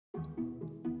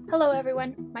Hello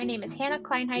everyone, my name is Hannah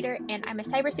Kleinheider and I'm a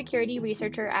cybersecurity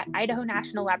researcher at Idaho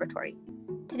National Laboratory.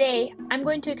 Today, I'm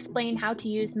going to explain how to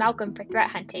use Malcolm for threat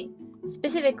hunting,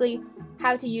 specifically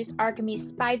how to use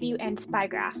Arkime's SPIView and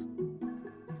SPIGraph.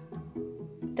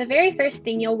 The very first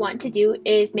thing you'll want to do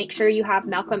is make sure you have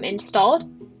Malcolm installed.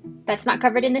 That's not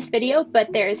covered in this video,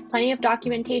 but there is plenty of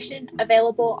documentation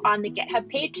available on the GitHub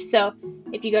page, so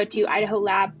if you go to Idaho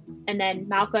Lab and then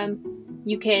Malcolm,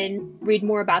 you can read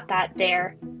more about that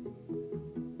there.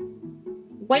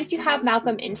 Once you have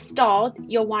Malcolm installed,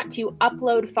 you'll want to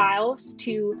upload files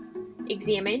to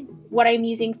examine. What I'm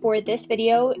using for this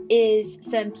video is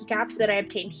some PCAPs that I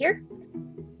obtained here.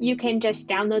 You can just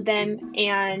download them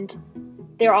and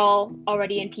they're all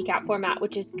already in PCAP format,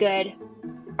 which is good.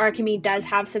 Arkime does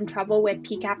have some trouble with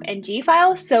PCAP-NG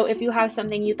files, so if you have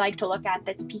something you'd like to look at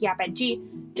that's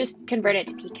PCAP-NG, just convert it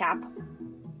to PCAP.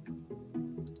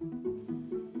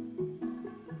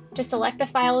 Just select the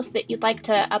files that you'd like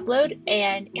to upload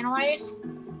and analyze,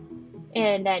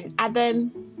 and then add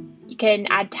them. You can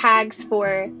add tags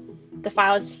for the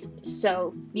files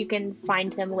so you can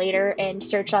find them later and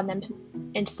search on them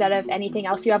instead of anything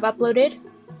else you have uploaded.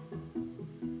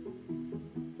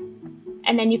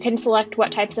 And then you can select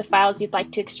what types of files you'd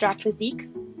like to extract with Zeek.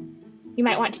 You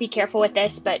might want to be careful with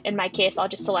this, but in my case, I'll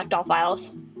just select all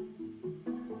files.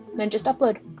 Then just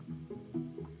upload.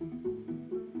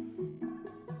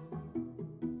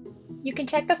 You can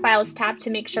check the Files tab to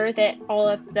make sure that all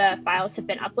of the files have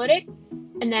been uploaded.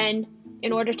 And then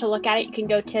in order to look at it, you can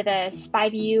go to the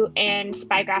SPIView and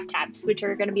SPIGraph tabs, which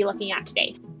we're going to be looking at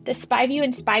today. The SPIView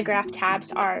and SPIGraph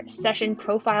tabs are session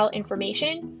profile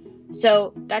information.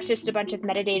 So that's just a bunch of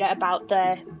metadata about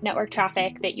the network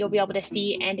traffic that you'll be able to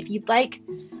see. And if you'd like,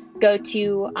 go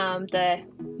to the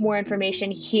more information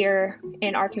here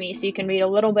in Arkime so you can read a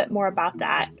little bit more about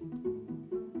that.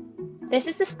 This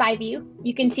is the SPIView.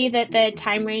 You can see that the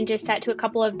time range is set to a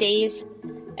couple of days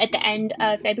at the end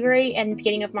of February and the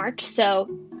beginning of March. So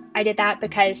I did that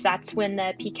because that's when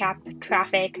the PCAP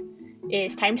traffic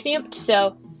is timestamped.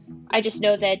 So I just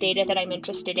know the data that I'm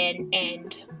interested in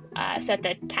and set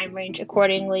the time range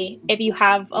accordingly. If you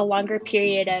have a longer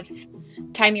period of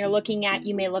time you're looking at,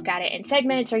 you may look at it in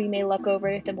segments, or you may look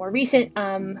over the more recent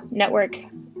network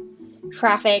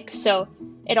traffic. So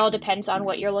it all depends on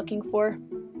what you're looking for.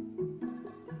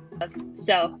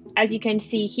 So as you can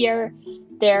see here,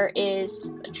 there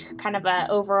is kind of an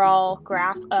overall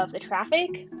graph of the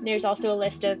traffic. There's also a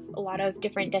list of a lot of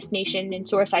different destination and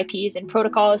source IPs and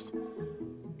protocols.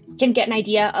 You can get an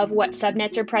idea of what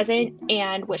subnets are present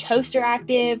and which hosts are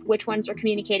active, which ones are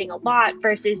communicating a lot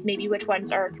versus maybe which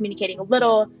ones are communicating a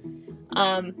little.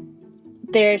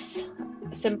 There's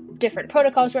some different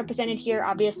protocols represented here.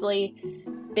 Obviously,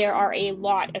 there are a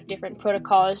lot of different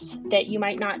protocols that you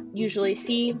might not usually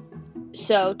see.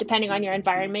 So depending on your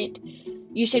environment,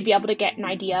 you should be able to get an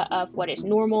idea of what is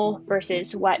normal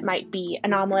versus what might be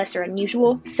anomalous or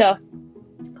unusual. So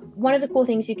one of the cool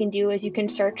things you can do is you can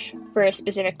search for a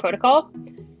specific protocol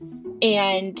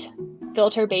and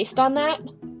filter based on that.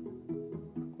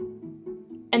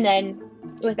 And then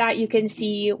with that, you can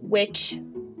see which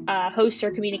hosts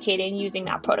are communicating using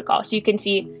that protocol. So you can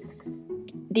see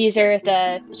these are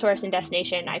the source and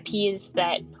destination IPs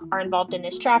that are involved in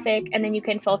this traffic, and then you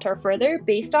can filter further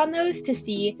based on those to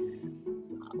see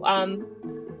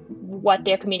what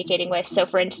they're communicating with. So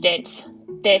for instance,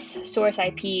 this source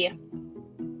IP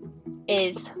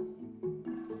is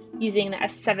using the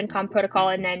S7COM protocol,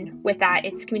 and then with that,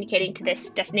 it's communicating to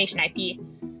this destination IP.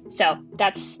 So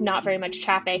that's not very much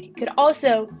traffic. You could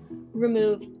also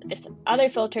remove this other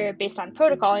filter based on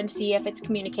protocol and see if it's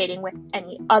communicating with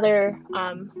any other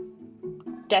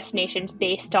destinations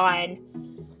based on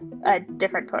a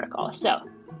different protocol. So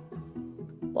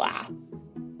blah.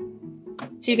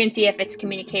 So you can see if it's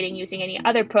communicating using any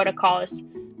other protocols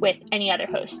with any other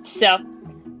hosts. So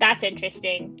that's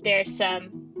interesting. There's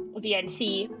some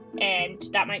VNC, and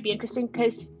that might be interesting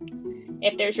because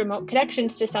if there's remote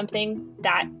connections to something,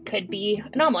 that could be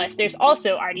anomalous. There's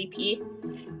also RDP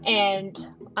and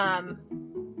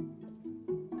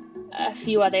a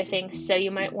few other things. So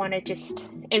you might want to just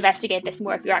investigate this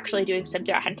more if you're actually doing some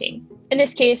threat hunting. In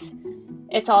this case,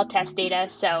 it's all test data,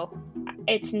 so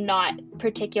it's not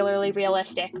particularly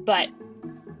realistic, but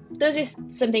those are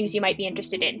some things you might be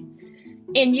interested in.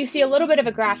 And you see a little bit of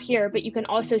a graph here, but you can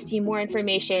also see more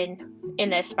information in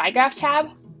the SPIGraph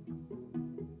tab.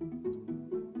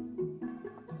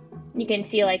 You can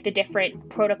see like the different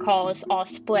protocols all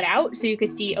split out. So you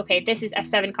could see, okay, this is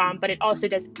S7COM, but it also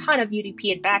does a ton of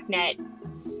UDP and BACnet.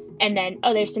 And then,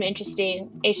 oh, there's some interesting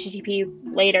HTTP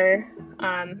later.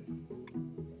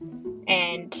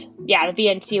 And yeah, the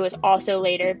VNC was also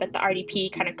later, but the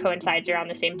RDP kind of coincides around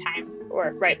the same time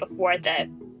or right before the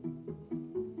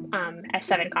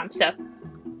S7Com. So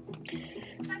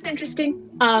that's interesting.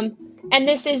 And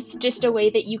this is just a way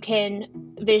that you can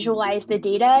visualize the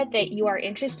data that you are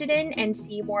interested in and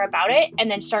see more about it, and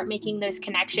then start making those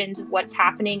connections of what's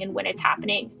happening and when it's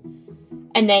happening,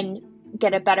 and then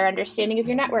get a better understanding of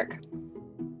your network.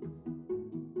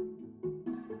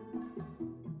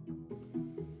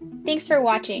 Thanks for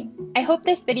watching. I hope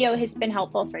this video has been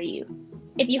helpful for you.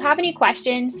 If you have any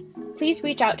questions, please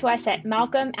reach out to us at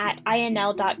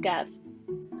malcolm@inl.gov.